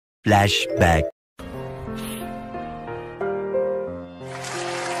Flashback.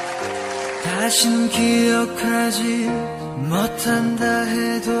 다신 기억하지 못한다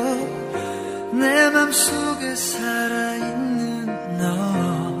해도 내 맘속에 살아있는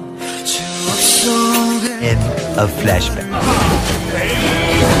너 추억 속에 End of flashback.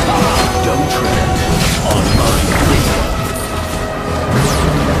 Don't tread on my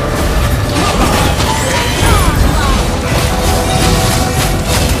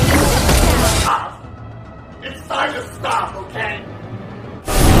It's time to stop, okay?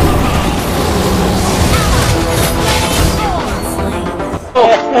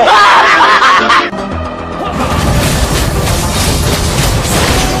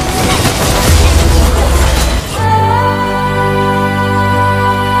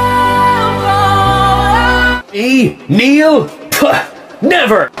 Me? Neil? Puh,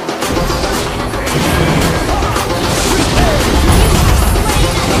 never!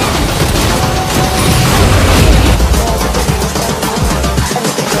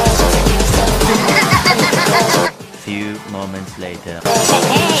 Few moments later.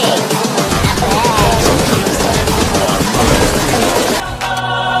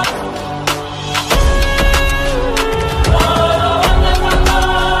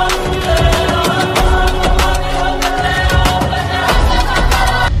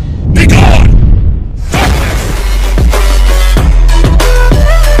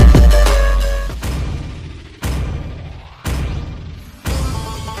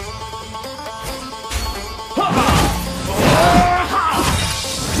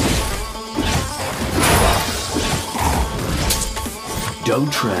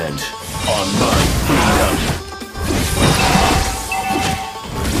 Don't tread on my freedom.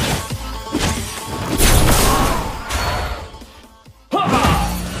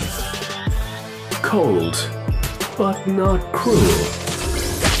 Cold, but not cruel.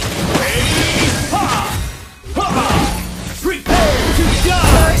 Prepare to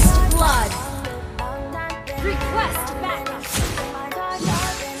die! First blood. Request backup.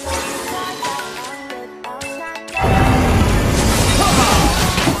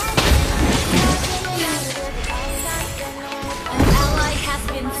 An ally has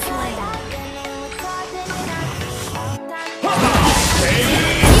been slain.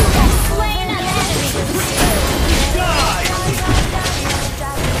 You have slain an enemy. Die!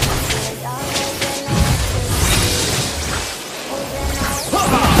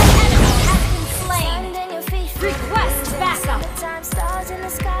 Enemy has been slain. Request backup. Stars in the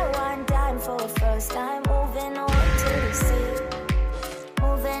sky, one dime for the first time. Moving away to the sea.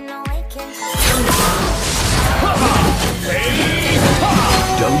 Moving away, can't you see?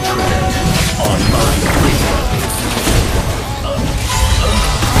 Don't tread on my freedom.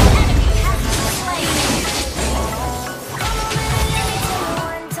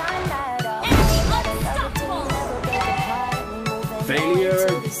 One time that Failure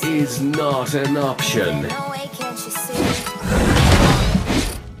is not an option. no way, can't you see?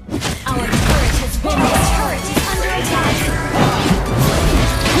 Our turret has been turret is under attack.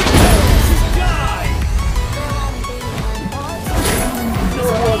 Die! No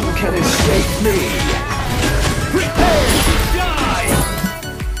one can escape me. Prepare to die!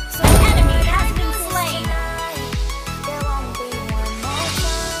 Enemy has been slain. There won't be one more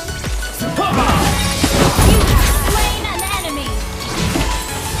time. You have slain an enemy.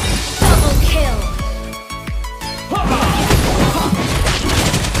 Double kill.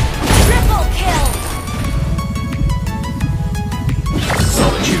 Triple kill.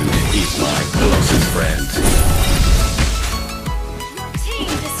 Solitude is my closest friend. Your team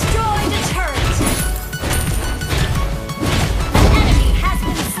destroyed a turret. An enemy has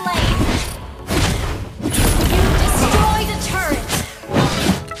been slain. You destroyed a turret.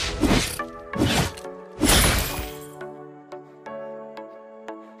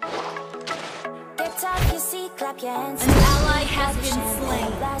 Get off your seat, clap your hands. An ally has been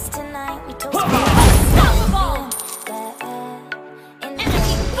slain. Last tonight, we took Unstoppable. in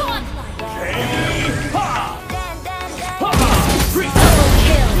Enemy godlike. Double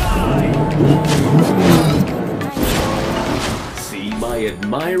kill. See my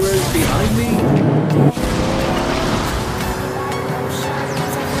admirers behind me?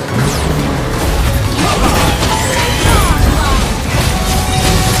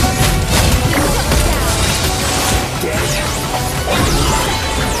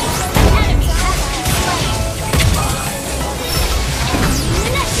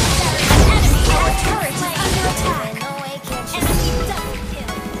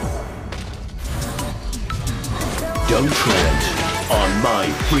 Don't tread on my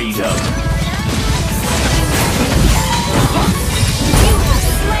freedom. You have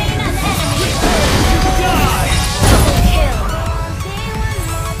slain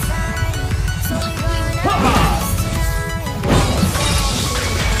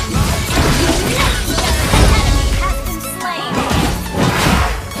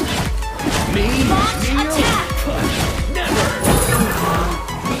Me? Launch Kneel? attack! Never!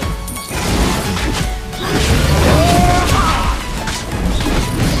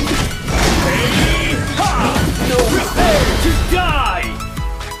 No, prepare to die!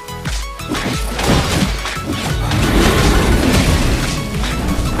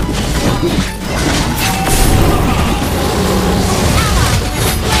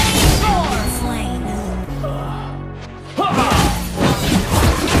 Slain.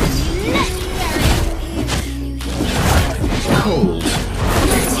 Cold.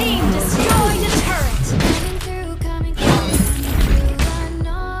 Your team destroyed a turret.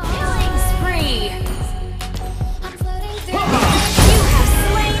 Killing spree. You have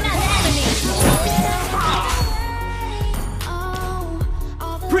slain an enemy.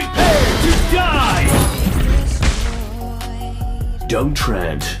 Prepare to die! Don't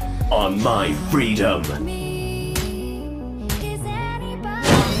tread on my freedom.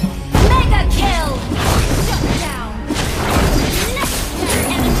 Mega kill. Shut down.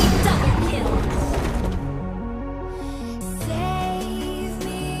 Enemy double kill.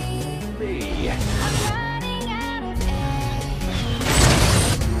 Me.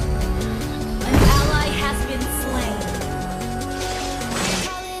 An ally has been slain.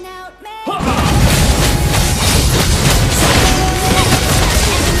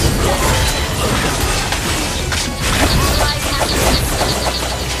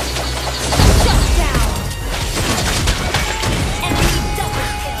 Shut down. Enemy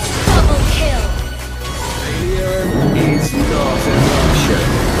double kill. Failure is not an option.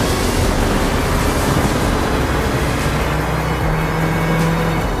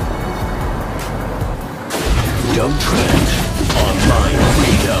 Don't tread on my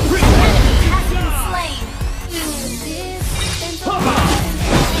freedom. Enemy has been slain.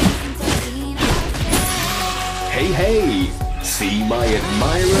 Hey, hey! See my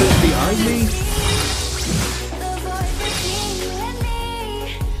admirers behind me?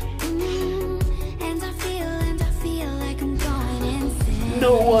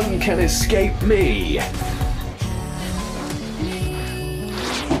 No one can escape me.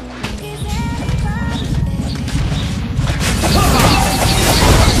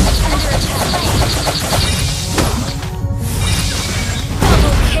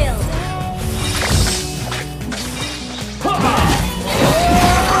 Double kill.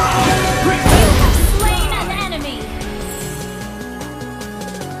 Slain an enemy.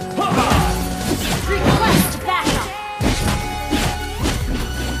 Request backup.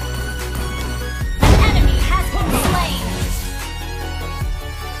 An enemy has been slain.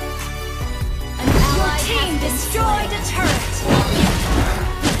 Your team destroyed a turret.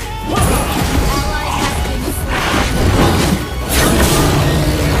 Ally has been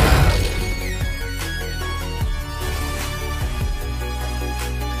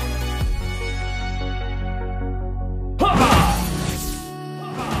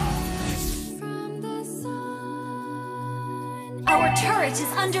Our turret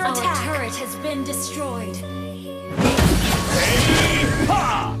is under attack. Our turret has been destroyed.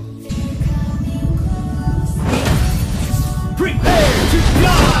 Prepare to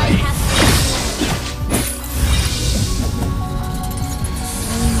die!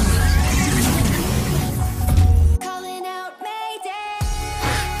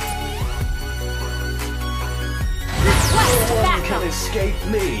 Request No one backup. can escape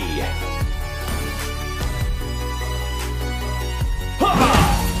me.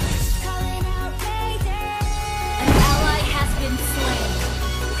 An ally has been slain.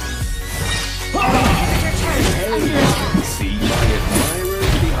 Inhibitor turret is under attack. See my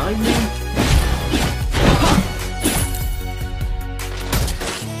admirers behind me?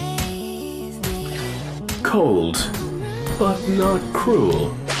 Cold, but not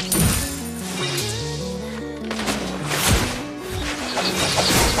cruel.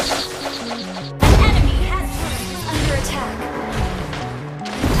 An enemy has turret under attack.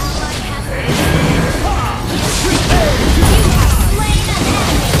 Ally has been You have slain an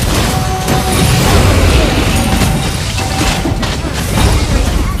enemy.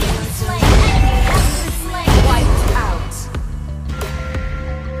 Wiped out.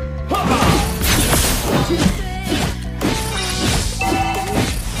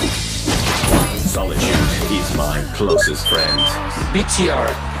 Solitude is my closest friend. BTR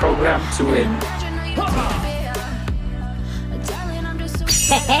program to win.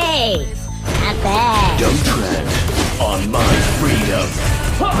 Hey, not bad. Don't tread on my freedom.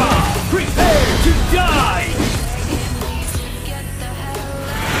 Prepare to die!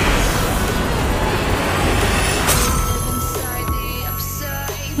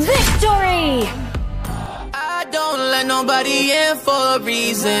 Victory! I don't like let nobody in for a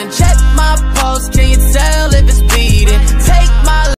reason. Check my pulse, can you tell if it's beating? Take my